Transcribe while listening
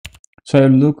So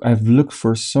I've looked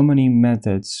for so many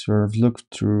methods, or I've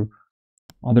looked through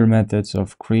other methods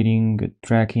of creating,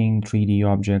 tracking 3D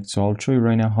objects. So I'll show you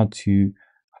right now how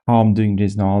I'm doing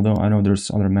this now, although I know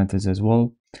there's other methods as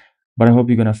well, but I hope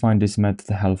you're gonna find this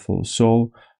method helpful.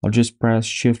 So I'll just press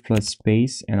Shift plus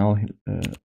space and I'll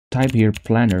type here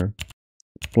planner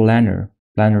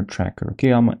tracker.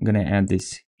 Okay, I'm gonna add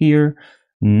this here.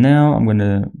 Now I'm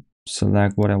gonna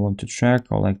select what I want to track.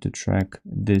 I like to track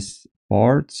this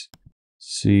part.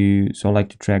 So I like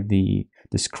to track the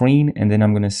screen, and then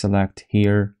I'm gonna select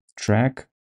here track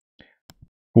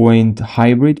point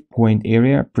hybrid, point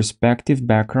area, perspective,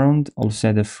 background. I'll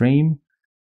set a frame.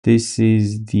 This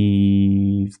is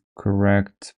the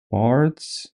correct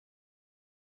parts.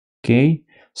 Okay,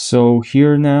 so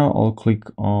here now I'll click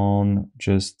on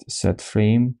just set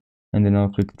frame, and then I'll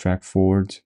click track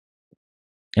forward.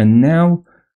 And now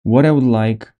what I would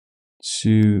like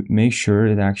to make sure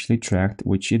it actually tracked,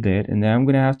 which it did, and then I'm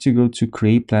gonna have to go to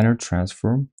create planar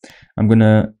transform. I'm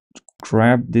gonna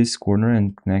grab this corner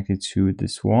and connect it to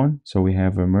this one, so we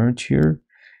have a merge here.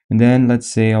 And then let's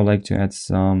say I'd like to add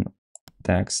some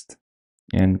text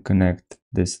and connect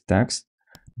this text,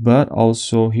 but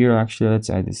also here actually let's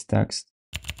add this text.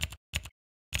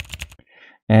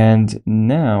 And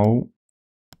now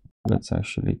let's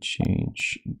actually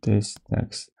change this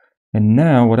text. And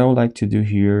now what I would like to do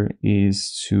here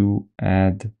is to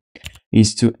add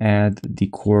the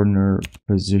corner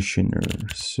positioner.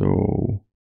 So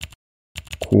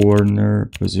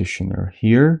corner positioner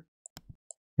here.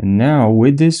 And now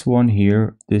with this one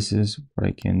here, this is what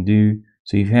I can do.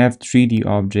 So if you have 3D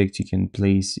objects, you can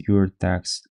place your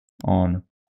text on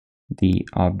the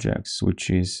objects, which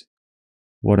is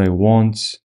what I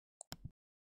want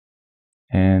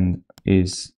and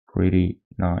is pretty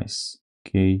nice.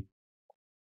 Okay.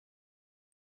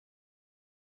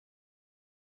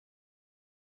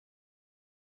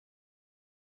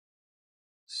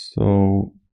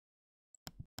 So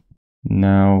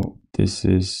now this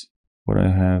is what I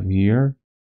have here.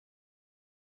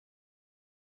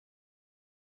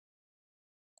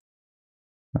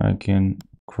 I can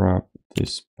crop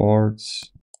these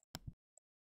parts.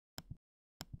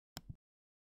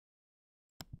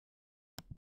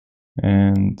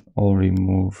 And I'll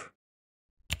remove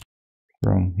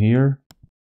from here.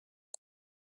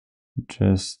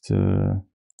 Just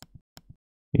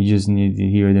you just need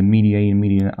here the media in,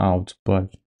 media out,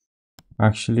 but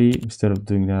actually instead of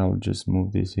doing that, I'll just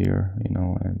move this here, you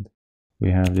know, and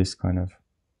we have this kind of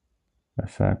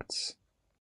effects,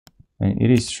 and it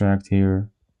is tracked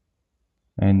here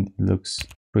and it looks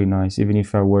pretty nice. Even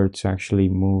if I were to actually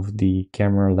move the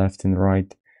camera left and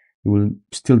right, it will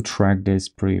still track this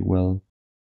pretty well.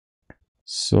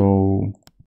 So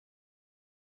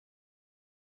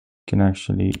can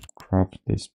actually crop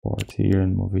this part here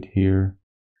and move it here,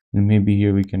 and maybe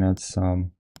here we can add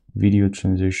some video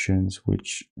transitions,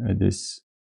 which this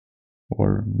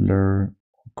or blur,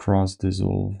 cross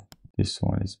dissolve. This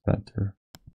one is better.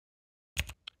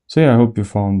 So yeah, I hope you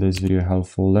found this video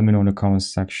helpful. Let me know in the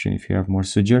comments section if you have more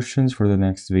suggestions for the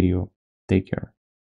next video. Take care.